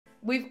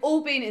We've all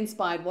been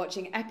inspired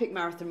watching epic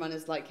marathon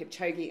runners like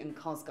Kipchoge and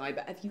Kosgei,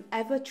 but have you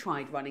ever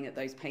tried running at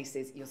those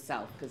paces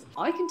yourself? Because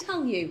I can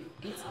tell you,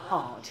 it's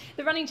hard.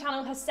 The Running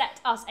Channel has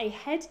set us a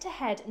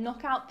head-to-head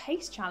knockout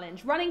pace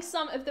challenge, running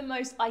some of the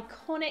most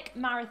iconic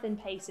marathon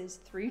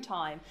paces through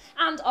time.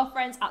 And our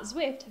friends at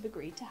Zwift have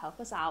agreed to help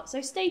us out,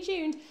 so stay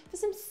tuned for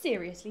some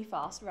seriously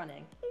fast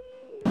running.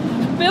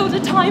 Build a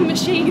time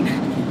machine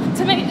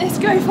to make this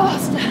go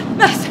faster.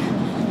 Let's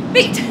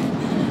beat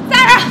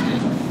Sarah!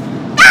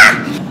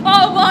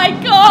 Oh my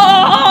god!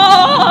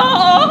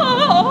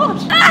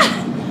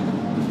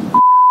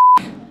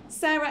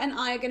 Sarah and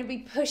I are going to be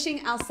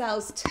pushing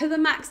ourselves to the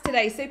max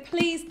today, so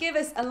please give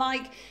us a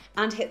like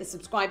and hit the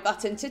subscribe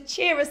button to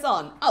cheer us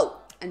on. Oh,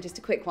 and just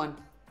a quick one.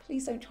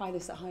 Please don't try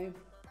this at home.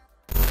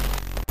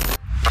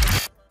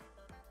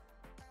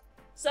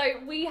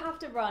 So we have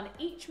to run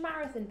each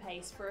marathon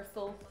pace for a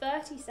full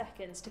 30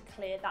 seconds to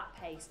clear that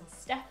pace and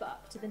step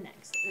up to the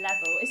next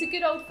level. It's a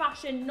good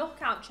old-fashioned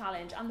knockout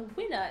challenge, and the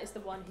winner is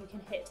the one who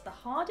can hit the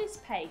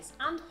hardest pace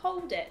and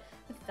hold it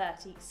for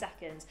 30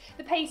 seconds.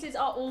 The paces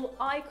are all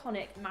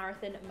iconic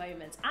marathon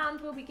moments, and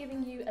we'll be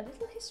giving you a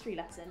little history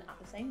lesson at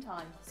the same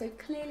time. So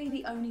clearly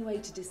the only way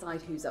to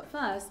decide who's up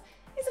first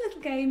is a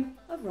little game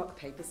of rock,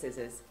 paper,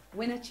 scissors.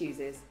 Winner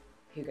chooses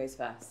who goes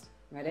first.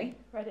 Ready?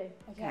 Ready?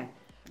 Okay.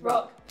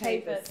 Rock,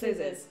 paper,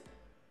 scissors.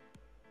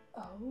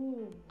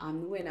 Oh.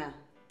 I'm the winner,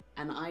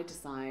 and I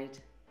decide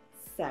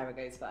Sarah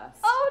goes first.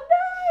 Oh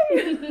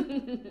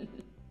no!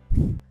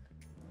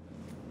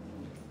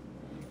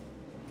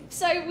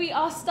 So we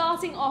are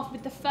starting off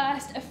with the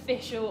first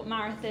official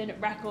marathon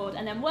record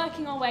and then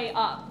working our way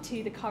up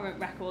to the current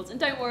records. And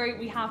don't worry,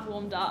 we have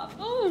warmed up.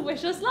 Oh,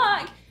 wish us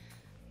luck.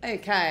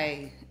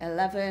 Okay,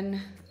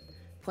 11.5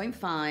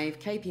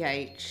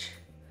 kph.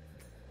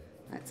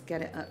 Let's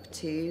get it up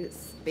to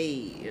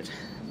speed.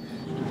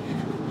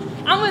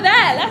 And we're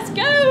there, let's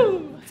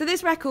go! So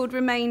this record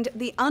remained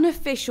the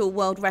unofficial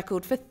world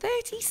record for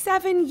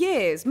 37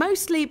 years,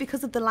 mostly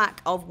because of the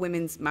lack of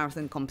women's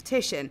marathon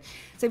competition.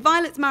 So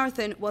Violet's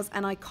marathon was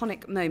an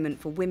iconic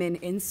moment for women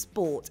in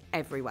sport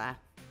everywhere.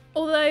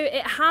 Although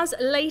it has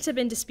later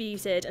been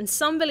disputed, and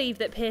some believe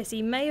that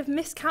Piercy may have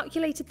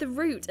miscalculated the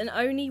route and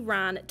only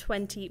ran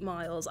 20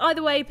 miles.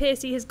 Either way,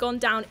 Piercy has gone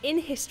down in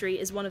history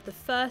as one of the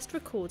first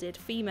recorded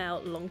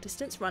female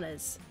long-distance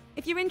runners.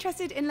 If you're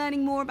interested in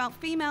learning more about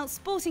female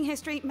sporting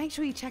history, make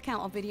sure you check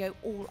out our video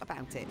all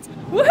about it.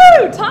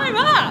 Woohoo! Time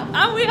up!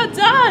 And we are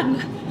done!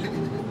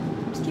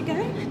 Just keep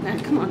going. No,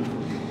 come on.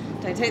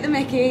 Don't take the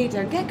mickey,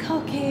 don't get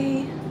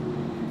cocky.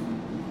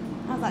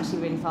 That was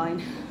actually really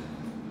fine.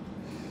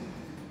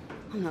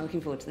 I'm not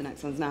looking forward to the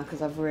next ones now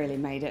because I've really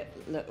made it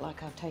look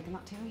like I've taken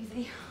that too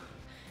easy.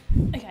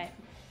 Okay.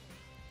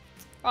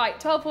 Right,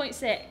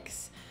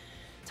 12.6.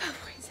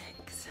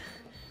 12.6.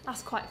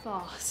 That's quite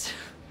fast.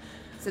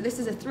 So this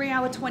is a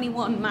 3-hour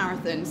 21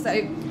 marathon,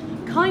 so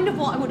kind of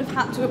what I would have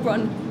had to have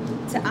run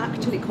to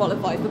actually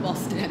qualify for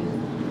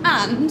Boston.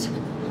 And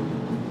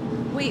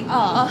we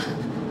are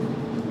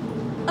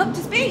up to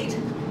speed.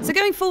 So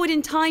going forward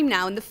in time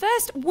now, and the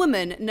first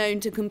woman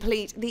known to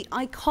complete the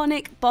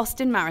iconic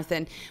Boston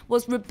Marathon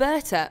was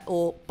Roberta,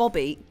 or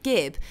Bobby,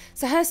 Gibb.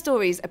 So her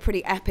story is a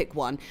pretty epic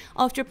one.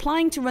 After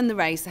applying to run the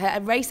race, her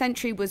race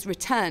entry was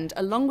returned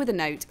along with a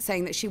note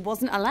saying that she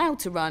wasn't allowed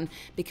to run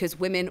because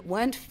women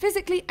weren't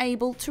physically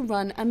able to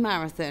run a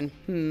marathon.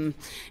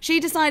 She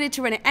decided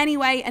to run it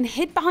anyway and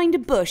hid behind a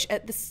bush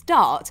at the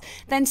start,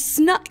 then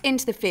snuck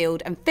into the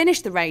field and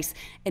finished the race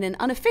in an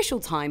unofficial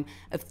time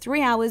of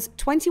 3 hours,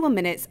 21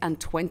 minutes and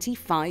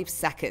 25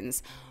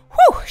 seconds.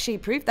 Whew, she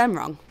proved them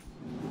wrong.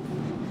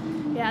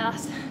 Yeah,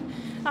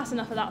 that's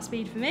enough of that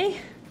speed for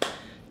me.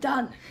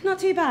 Done. Not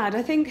too bad.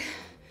 I think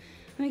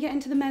when we get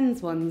into the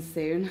men's ones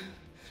soon,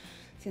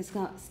 it's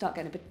going to start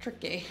getting a bit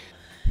tricky.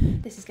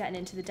 This is getting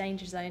into the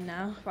danger zone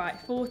now. Right,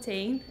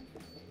 14,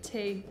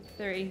 2,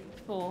 3,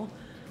 4.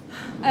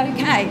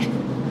 Okay,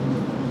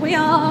 we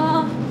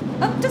are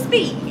up to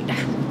speed.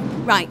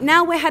 Right,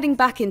 now we're heading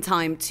back in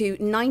time to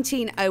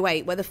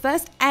 1908, where the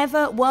first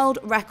ever world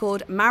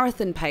record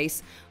marathon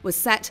pace was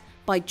set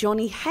by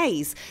Jonny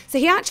Hayes. So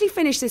he actually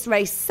finished this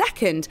race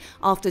second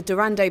after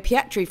Dorando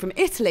Pietri from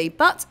Italy,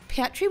 but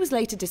Pietri was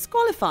later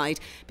disqualified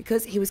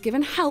because he was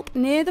given help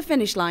near the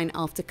finish line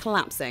after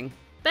collapsing.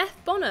 Beth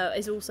Bonner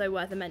is also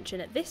worth a mention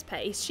at this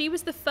pace. She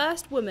was the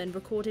first woman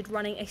recorded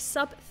running a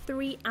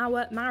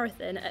sub-3-hour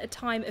marathon at a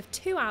time of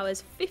 2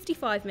 hours,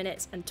 55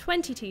 minutes and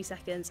 22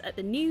 seconds at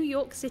the New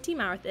York City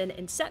Marathon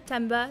in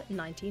September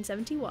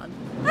 1971.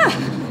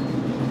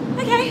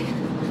 Okay,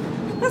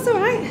 that's all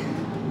right.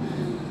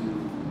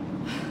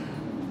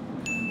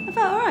 I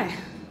felt all right.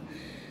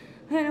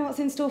 I don't know what's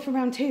in store for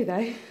round 2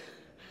 though.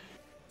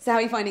 So how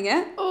are you finding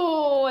it?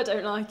 Oh, I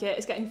don't like it.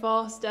 It's getting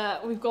faster.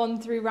 We've gone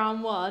through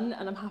round 1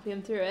 and I'm happy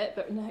I'm through it,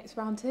 but next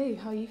round 2,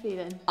 how are you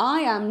feeling? I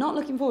am not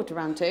looking forward to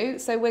round 2,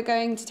 so we're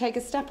going to take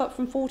a step up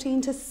from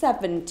 14 to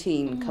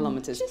 17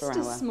 kilometres per hour.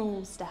 Just a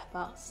small step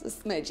up. A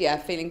smidge, yeah,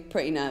 feeling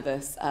pretty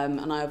nervous.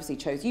 And I obviously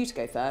chose you to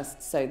go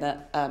first so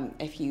that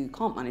if you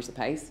can't manage the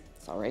pace,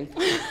 Sorry.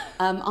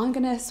 I'm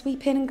going to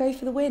sweep in and go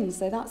for the win,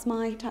 so that's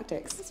my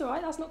tactics. That's all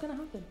right, that's not going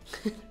to happen.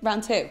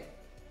 Round 2.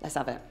 Let's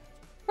have it.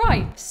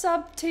 Right,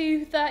 sub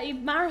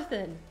 2:30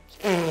 marathon.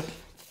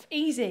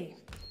 Easy.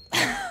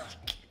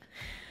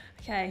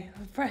 Okay,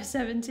 press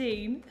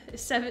 17.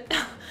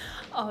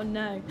 Oh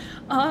no.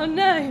 Oh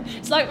no.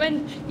 It's like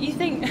when you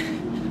think,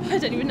 I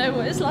don't even know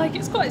what it's like.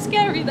 It's quite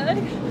scary though.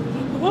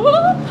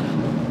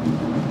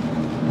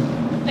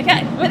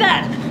 Okay, we're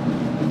there.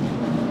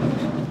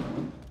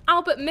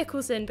 Albert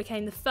Michelsen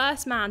became the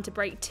first man to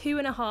break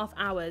 2.5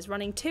 hours,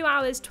 running 2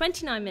 hours,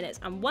 29 minutes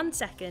and 1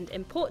 second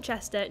in Port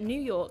Chester, New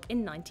York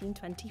in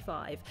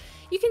 1925.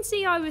 You can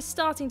see I was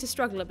starting to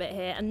struggle a bit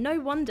here, and no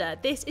wonder,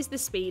 this is the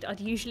speed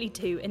I'd usually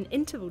do in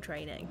interval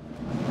training.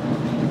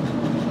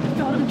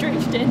 God, I'm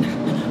drifting.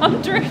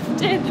 I'm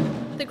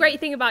drifting. The great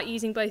thing about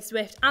using both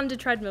Zwift and a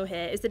treadmill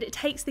here is that it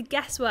takes the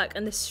guesswork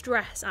and the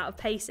stress out of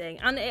pacing,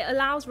 and it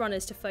allows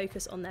runners to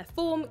focus on their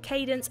form,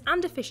 cadence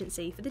and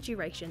efficiency for the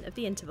duration of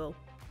the interval.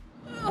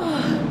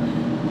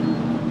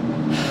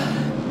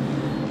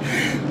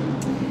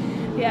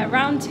 Yeah,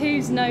 round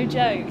 2's no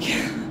joke.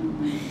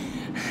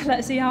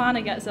 Let's see how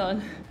Anna gets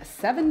on.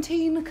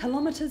 17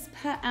 kilometres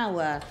per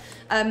hour.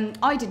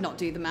 I did not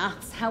do the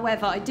maths,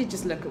 however, I did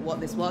just look at what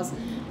this was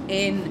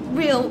in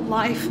real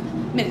life,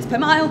 minutes per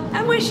mile,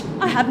 and wish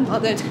I hadn't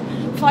bothered.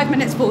 5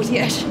 minutes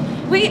 40-ish.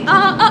 We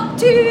are up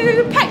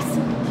to pace.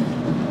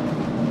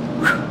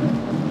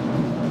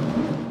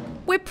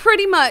 We're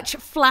pretty much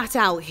flat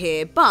out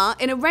here,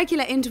 but in a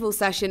regular interval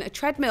session, a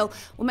treadmill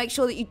will make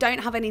sure that you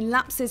don't have any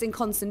lapses in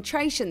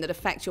concentration that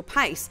affect your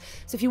pace.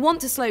 So if you want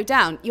to slow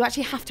down, you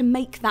actually have to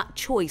make that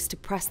choice to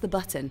press the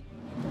button.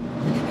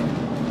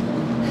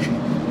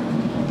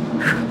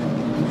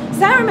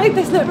 Sarah made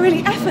this look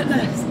really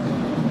effortless.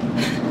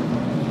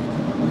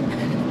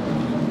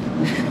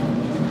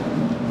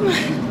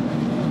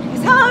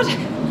 It's hard.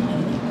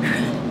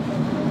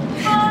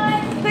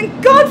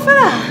 Thank God for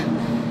that.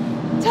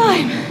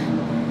 Time.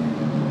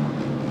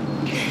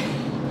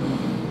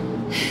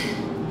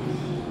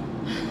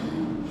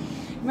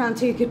 Round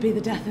 2 could be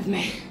the death of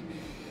me.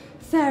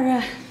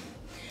 Sarah,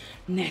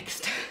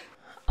 next.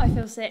 I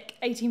feel sick.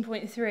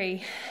 18.3.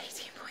 18.3.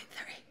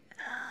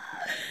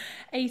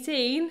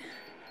 18.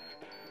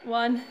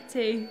 1,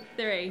 2,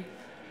 3.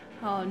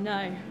 Oh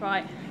no.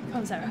 Right. Come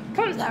on, Sarah.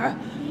 Come on, Sarah.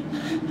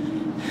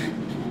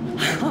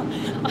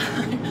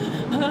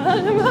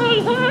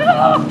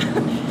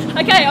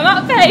 Okay, I'm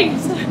out of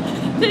pace.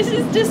 This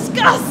is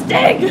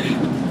disgusting.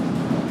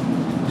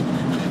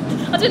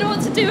 I don't know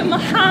what to do with my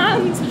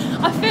hands.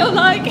 I feel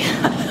like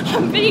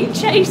I'm being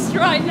chased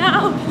right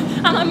now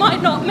and I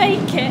might not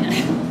make it.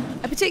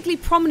 A particularly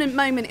prominent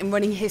moment in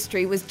running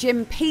history was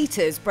Jim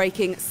Peters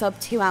breaking sub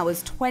 2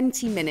 hours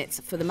 20 minutes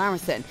for the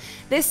marathon.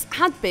 This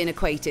had been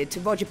equated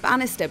to Roger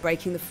Bannister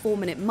breaking the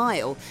 4-minute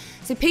mile.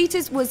 So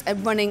Peters was a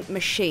running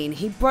machine.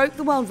 He broke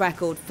the world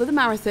record for the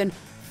marathon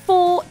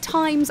 4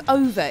 times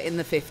over in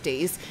the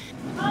 50s.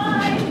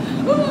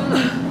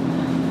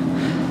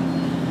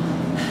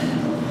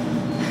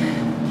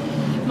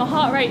 My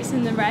heart rate's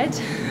in the red,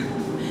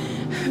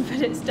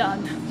 but it's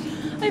done.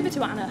 Over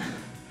to Anna.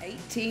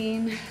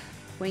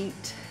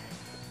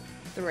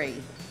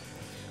 18.3.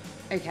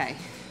 Okay,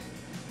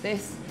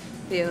 this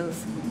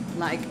feels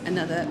like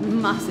another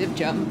massive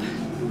jump.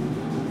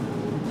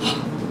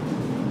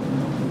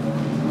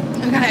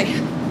 Okay,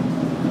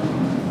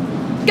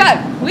 go!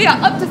 We are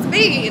up to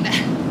speed!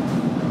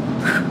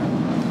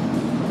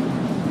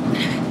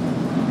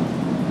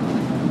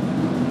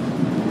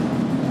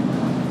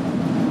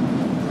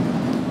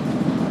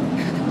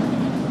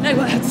 No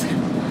words.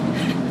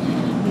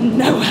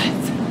 No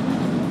words.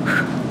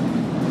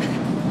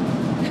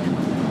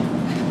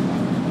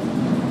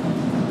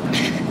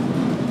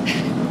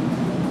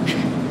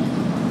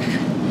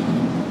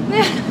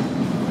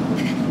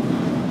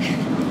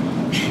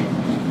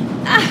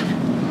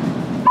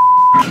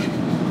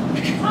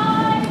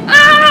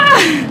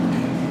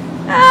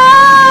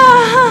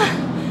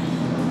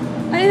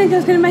 I didn't think I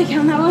was going to make it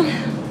on that one.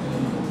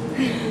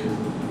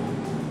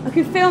 I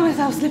could feel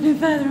myself slipping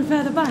further and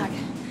further back.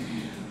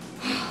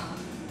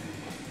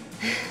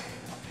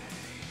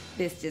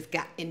 This just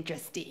got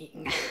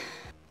interesting.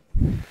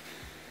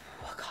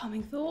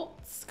 Calming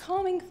thoughts,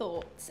 calming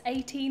thoughts.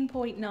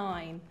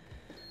 18.9.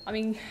 I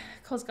mean,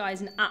 Kosgei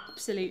is an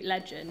absolute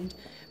legend,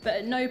 but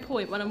at no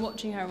point when I'm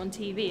watching her on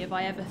TV have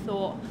I ever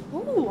thought,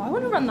 ooh, I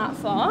want to run that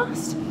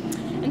fast.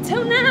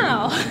 Until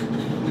now.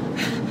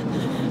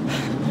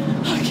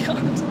 Oh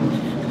God.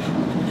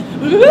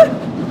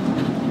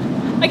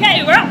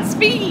 Okay, we're at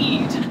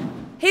speed.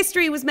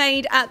 History was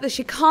made at the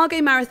Chicago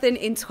Marathon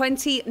in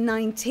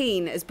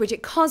 2019 as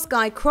Brigid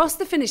Kosgei crossed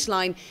the finish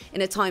line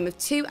in a time of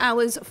 2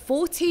 hours,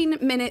 14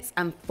 minutes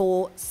and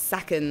 4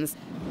 seconds.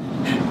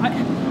 Right,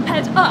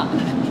 head up,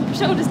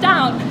 shoulders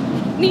down,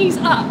 knees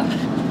up.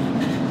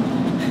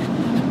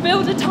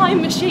 Build a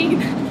time machine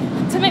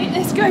to make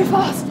this go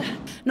faster.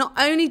 Not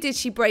only did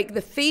she break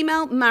the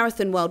female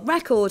marathon world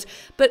record,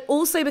 but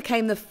also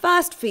became the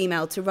first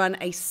female to run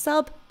a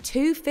sub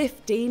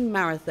 2:15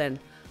 marathon.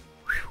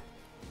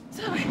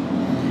 Sorry.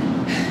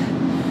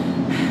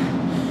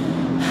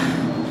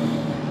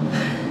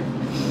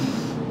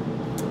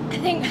 I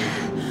think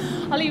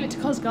I'll leave it to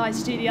Kosgei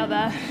to do the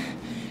other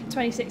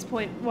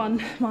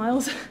 26.1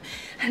 miles.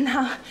 And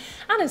now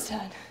Anna's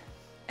turn.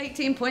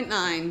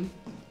 18.9.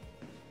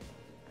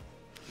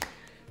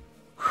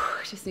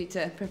 I just need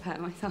to prepare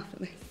myself for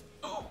this.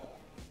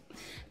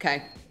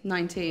 Okay,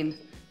 19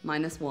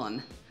 minus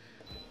 1.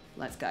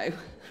 Let's go.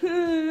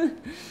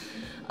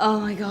 Oh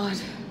my God.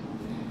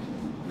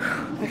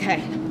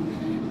 Okay,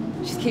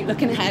 just keep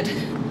looking ahead.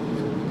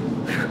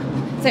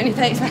 It's only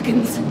 30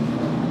 seconds.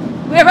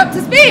 We're up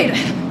to speed.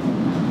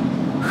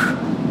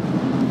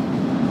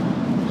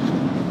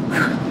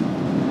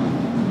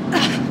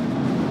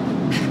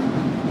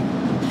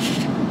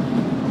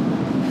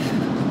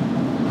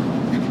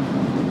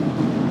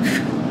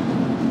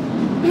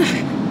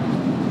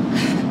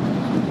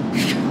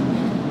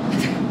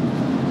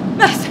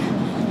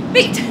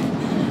 Beat!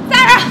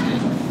 Sarah!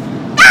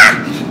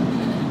 Ah!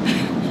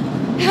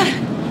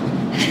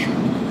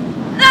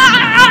 Ah!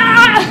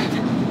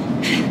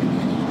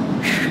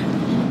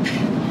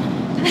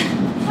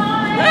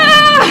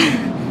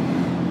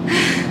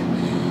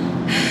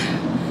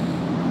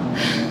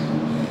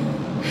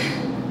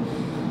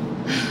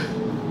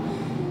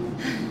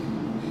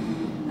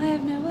 I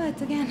have no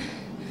words again.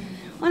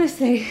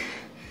 Honestly.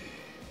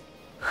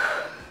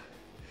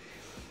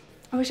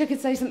 I wish I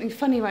could say something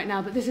funny right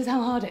now, but this is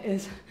how hard it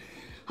is.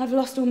 I've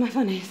lost all my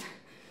funnies.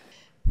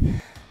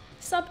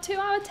 Sub 2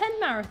 hour 10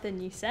 marathon,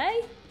 you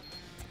say?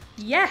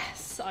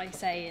 Yes, I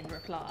say in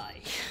reply.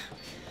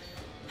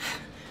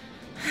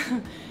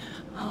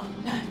 Oh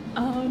no,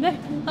 oh no,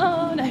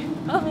 oh no,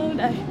 oh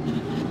no.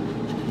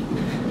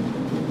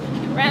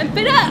 Ramp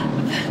it up!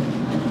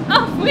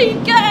 Off we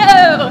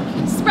go!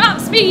 Sprout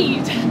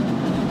speed!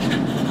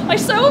 I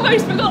so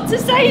almost forgot to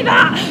say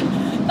that!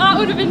 That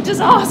would have been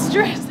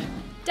disastrous.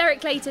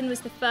 Derek Clayton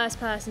was the first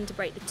person to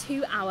break the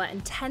 2 hour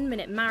and 10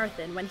 minute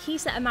marathon when he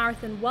set a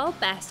marathon world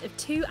best of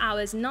 2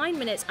 hours, 9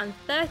 minutes and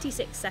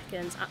 36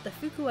 seconds at the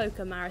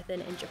Fukuoka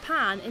Marathon in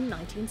Japan in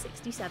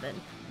 1967.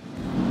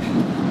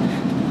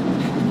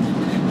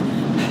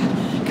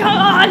 Come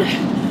on!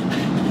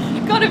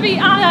 Gotta beat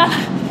Anna!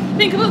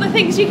 Think of all the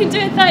things you can do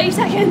in 30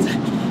 seconds.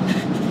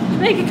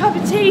 Make a cup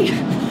of tea,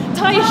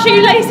 tie your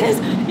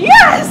shoelaces.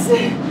 Yes!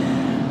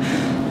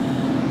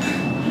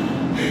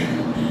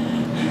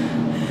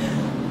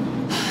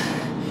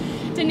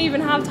 Didn't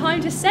even have time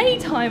to say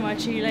tie my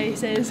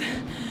shoelaces.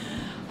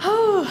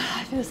 Oh,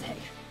 I feel sick.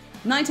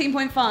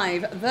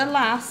 19.5, the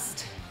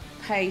last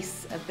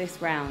pace of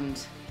this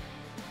round.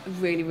 I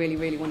really, really,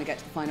 really want to get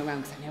to the final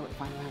round because I know what the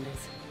final round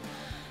is.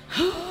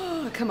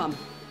 Come on,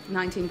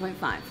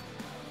 19.5.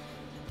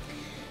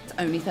 It's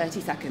only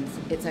 30 seconds.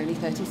 It's only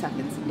 30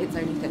 seconds. It's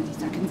only 30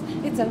 seconds.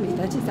 It's only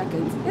 30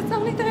 seconds. It's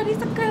only 30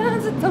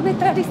 seconds. It's only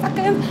 30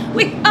 seconds.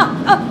 We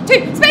are up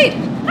to speed.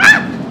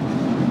 Ah!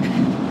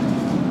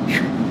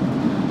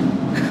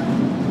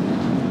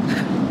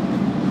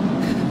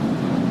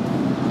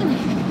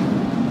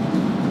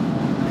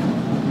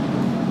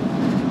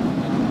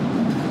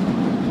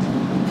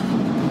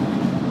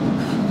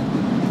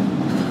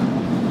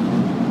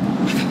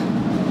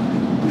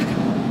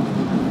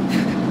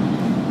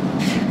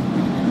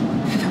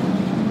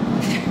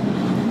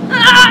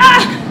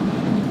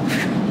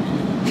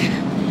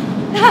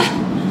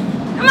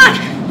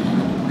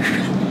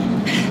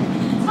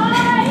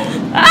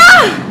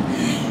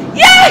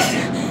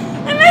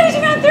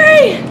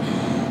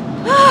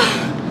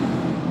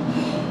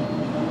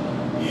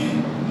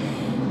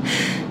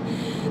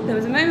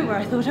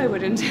 I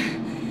wouldn't.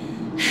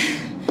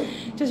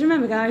 Just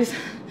remember, guys,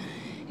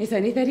 it's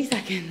only 30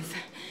 seconds.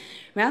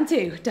 Round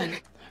 2, done.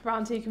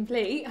 Round 2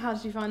 complete. How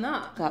did you find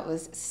that? That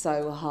was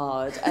so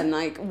hard. And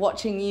like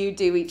watching you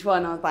do each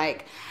one, I was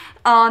like,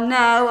 oh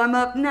no, I'm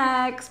up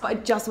next. But I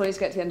just wanted to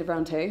get to the end of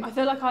round 2. I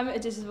feel like I'm at a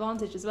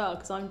disadvantage as well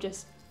because I'm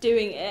just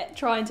doing it,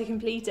 trying to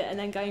complete it, and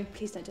then going,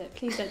 please don't do it,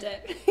 please don't do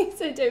it, please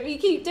don't do it. But you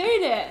keep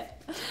doing it.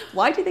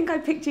 Why do you think I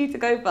picked you to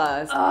go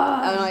first?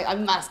 And I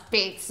must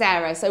beat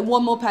Sarah. So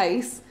one more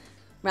pace.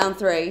 Round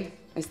 3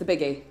 is the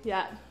biggie.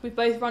 Yeah, we've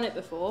both run it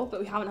before, but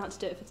we haven't had to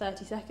do it for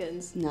 30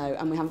 seconds. No,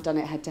 and we haven't done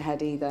it head to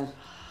head either.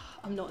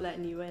 I'm not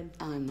letting you win.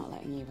 I'm not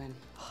letting you win.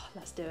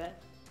 Let's do it.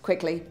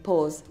 Quickly,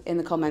 pause in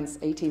the comments.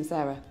 Are you Team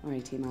Sarah or are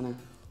you Team Anna?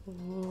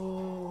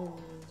 Ooh.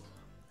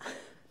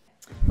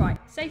 Right,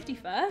 safety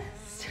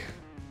first.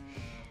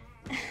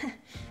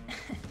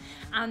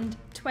 And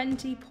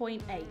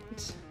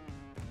 20.8.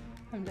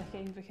 I'm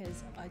looking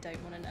because I don't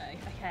want to know.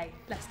 Okay,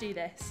 let's do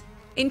this.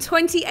 In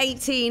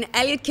 2018,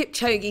 Eliud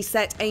Kipchoge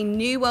set a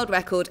new world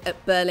record at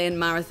Berlin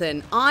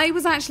Marathon. I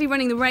was actually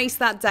running the race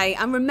that day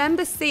and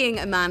remember seeing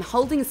a man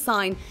holding a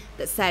sign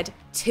that said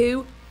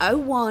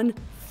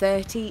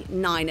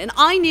 2:01:39. And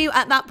I knew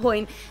at that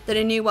point that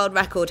a new world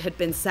record had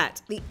been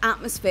set. The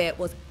atmosphere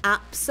was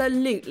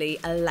absolutely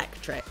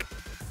electric.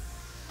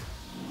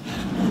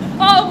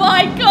 Oh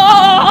my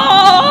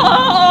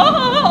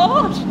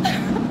God!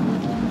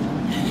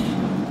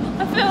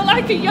 I feel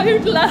like a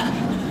yodeler.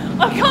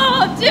 I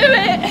can't do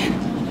it!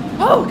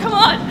 Oh, come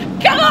on!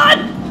 Come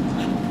on!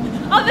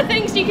 Other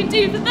things you can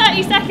do for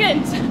 30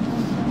 seconds.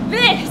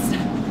 This.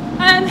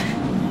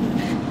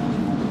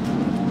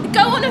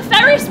 Go on a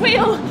Ferris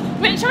wheel,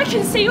 which I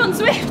can see on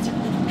Zwift.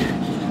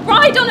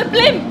 Ride on a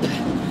blimp.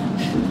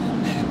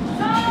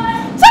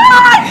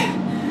 Time!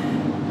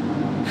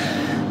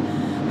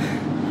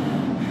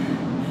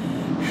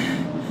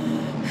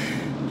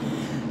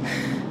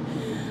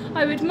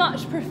 I would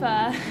much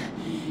prefer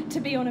to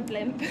be on a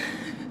blimp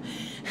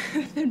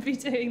than be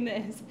doing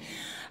this.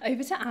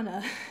 Over to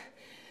Anna.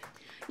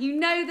 You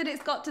know that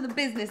it's got to the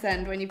business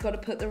end when you've got to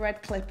put the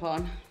red clip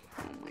on.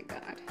 Oh my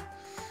God.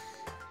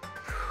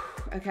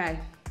 Okay.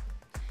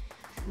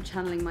 I'm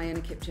channeling my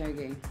inner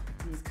Kipchoge.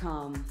 He's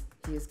calm.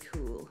 He is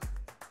cool.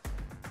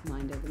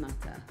 Mind over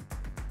matter.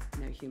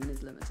 No human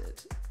is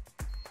limited.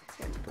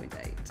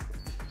 20.8.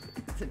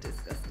 It's a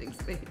disgusting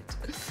speed.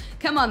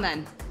 Come on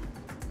then.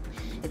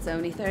 It's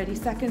only 30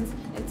 seconds.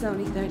 It's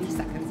only 30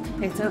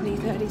 seconds. It's only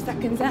 30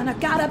 seconds and I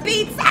gotta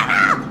beat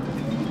Sarah!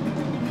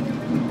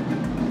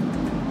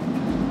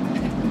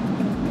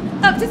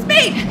 Up to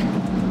speed!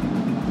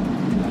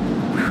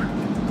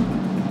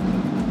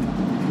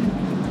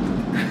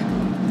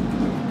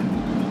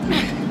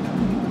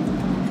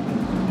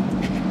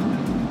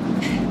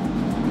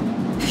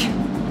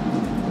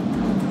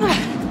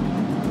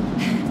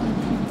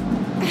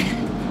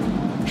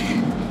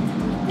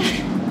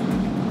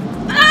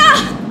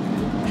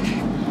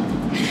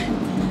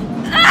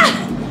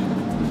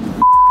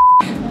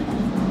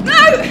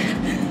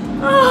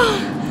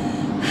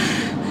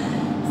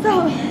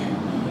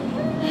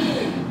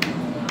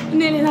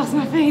 Nearly lost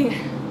my feet.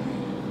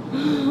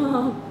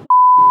 Oh.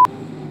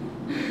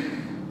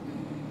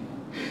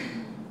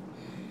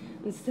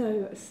 I'm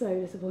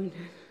so disappointed.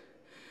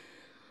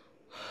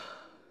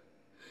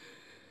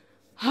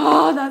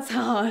 Oh, that's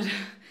hard.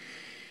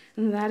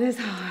 That is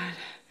hard.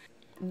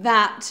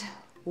 That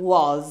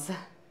was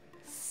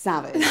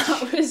savage.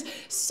 That was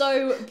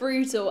so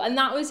brutal. And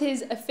that was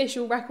his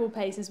official record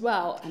pace as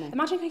well. I know.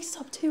 Imagine going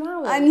sub 2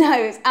 hours. I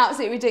know, it's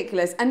absolutely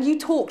ridiculous. And you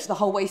talked the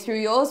whole way through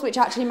yours, which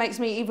actually makes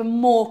me even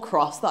more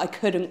cross that I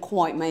couldn't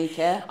quite make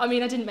it. I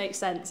mean, I didn't make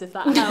sense, if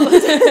that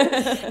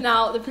helps.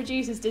 Now, the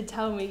producers did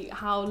tell me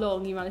how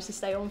long you managed to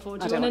stay on for.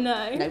 Do you want to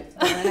know? Nope,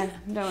 don't want to know.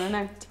 Don't want to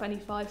know.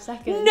 25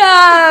 seconds.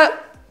 No!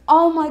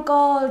 Oh my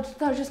God,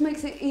 that just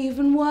makes it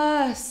even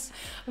worse.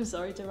 I'm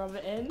sorry to rub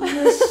it in.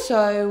 I was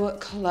so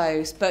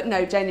close. But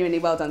no, genuinely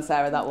well done,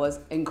 Sarah. That was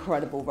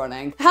incredible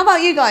running. How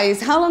about you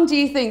guys? How long do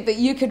you think that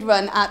you could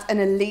run at an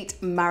elite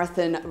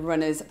marathon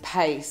runner's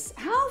pace?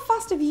 How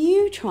fast have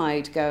you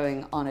tried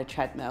going on a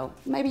treadmill?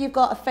 Maybe you've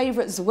got a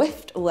favourite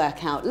Zwift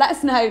workout. Let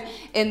us know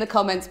in the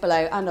comments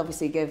below, and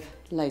obviously give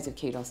loads of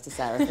kudos to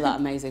Sarah for that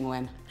amazing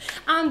win.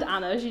 And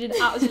Anna, she did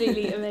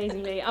absolutely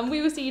amazingly. And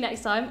we will see you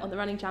next time on The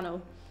Running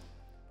Channel.